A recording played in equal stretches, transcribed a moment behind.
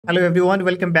Hello everyone,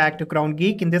 welcome back to Crown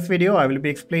Geek. In this video, I will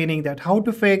be explaining that how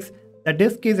to fix the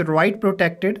disk is write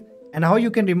protected and how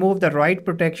you can remove the write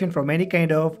protection from any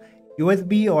kind of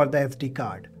USB or the SD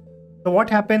card. So what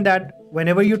happened that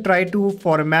whenever you try to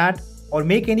format or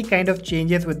make any kind of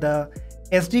changes with the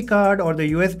SD card or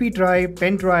the USB drive,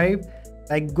 pen drive,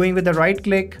 like going with the right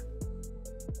click,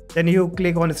 then you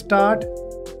click on start,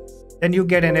 then you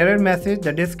get an error message,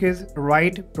 the disk is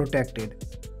write protected.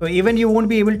 So even you won't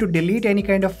be able to delete any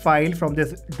kind of file from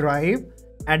this drive,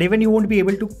 and even you won't be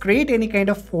able to create any kind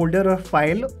of folder or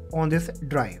file on this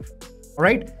drive.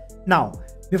 Alright, now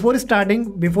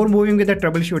before moving with the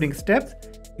troubleshooting steps,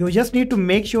 you just need to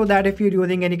make sure that if you're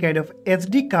using any kind of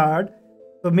SD card,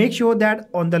 so make sure that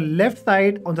on the left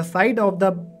side, on the side of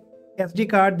the SD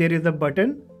card, there is a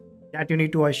button that you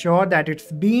need to assure that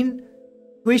it's been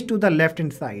switched to the left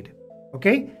hand side.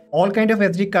 Okay, all kind of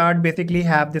SD card basically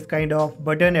have this kind of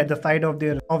button at the side of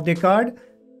the card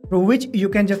through which you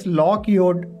can just lock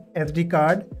your SD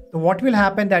card. So what will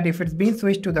happen that if it's been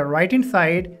switched to the right hand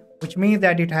side, which means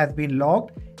that it has been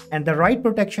locked and the write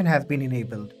protection has been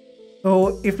enabled.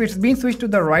 So if it's been switched to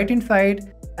the right hand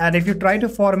side and if you try to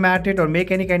format it or make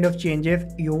any kind of changes,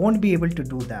 you won't be able to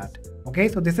do that. Okay,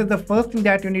 so this is the first thing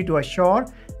that you need to assure,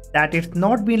 that it's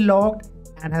not been locked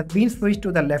and has been switched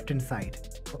to the left hand side.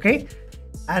 Okay,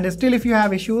 and still if you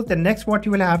have issues, then next what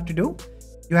you will have to do,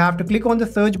 you have to click on the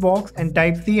search box and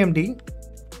type CMD,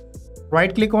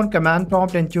 right click on command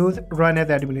prompt and choose run as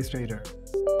administrator.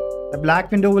 The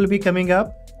black window will be coming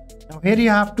up. Now here you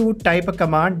have to type a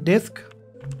command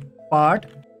DISKPART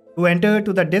to enter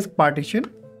to the disk partition,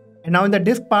 and now in the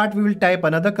disk part we will type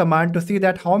another command to see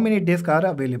that how many disks are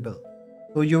available.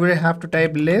 So you will have to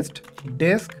type list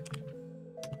disk,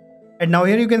 and now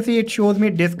here you can see it shows me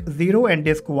disk 0 and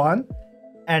disk 1.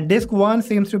 And disk 1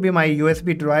 seems to be my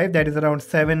USB drive that is around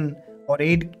 7 or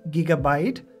 8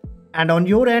 gigabyte. And on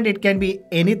your end, it can be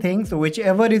anything. So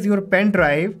whichever is your pen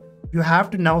drive, you have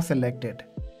to now select it.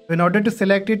 So in order to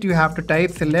select it, you have to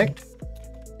type select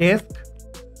disk,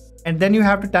 and then you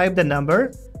have to type the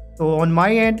number. So on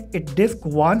my end, it's disk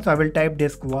 1. So I will type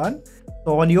disk 1.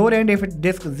 So on your end, if it's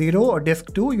disk 0 or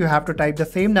disk 2, you have to type the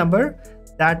same number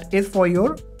that is for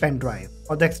your pen drive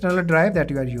or the external drive that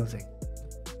you are using.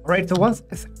 Alright, so once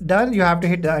it's done, you have to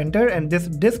hit the enter and this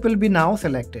disk will be now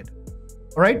selected.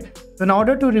 Alright, so in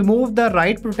order to remove the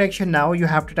write protection now, you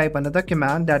have to type another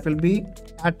command that will be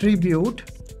attribute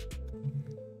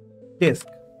disk.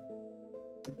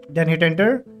 Then hit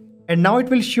enter, and now it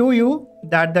will show you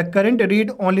that the current read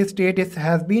only state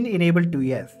has been enabled to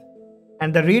yes,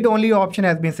 and the read only option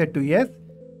has been set to yes.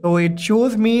 So it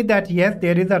shows me that yes,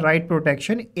 there is a write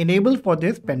protection enabled for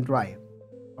this pen drive.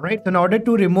 Alright, so in order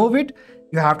to remove it,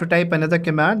 you have to type another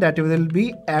command that will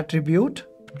be attribute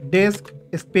disk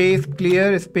space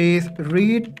clear space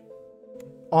read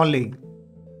only,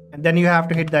 and then you have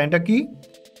to hit the enter key,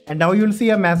 and now you'll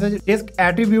see a message disk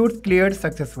attributes cleared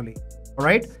successfully.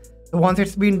 Alright, so once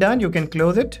it's been done, you can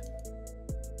close it.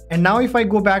 And now if I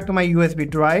go back to my USB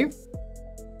drive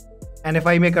and if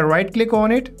I make a right click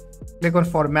on it, click on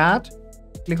format,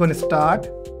 click on start,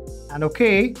 and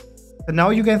okay, so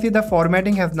now you can see the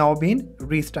formatting has now been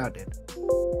restarted.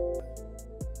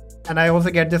 And I also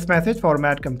get this message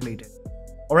format completed.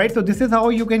 Alright, so this is how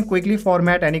you can quickly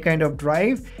format any kind of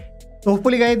drive. So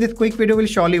hopefully guys, this quick video will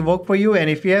surely work for you, and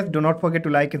if yes, do not forget to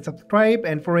like and subscribe,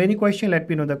 and for any question let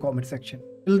me know in the comment section.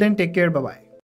 Till then, take care, bye bye.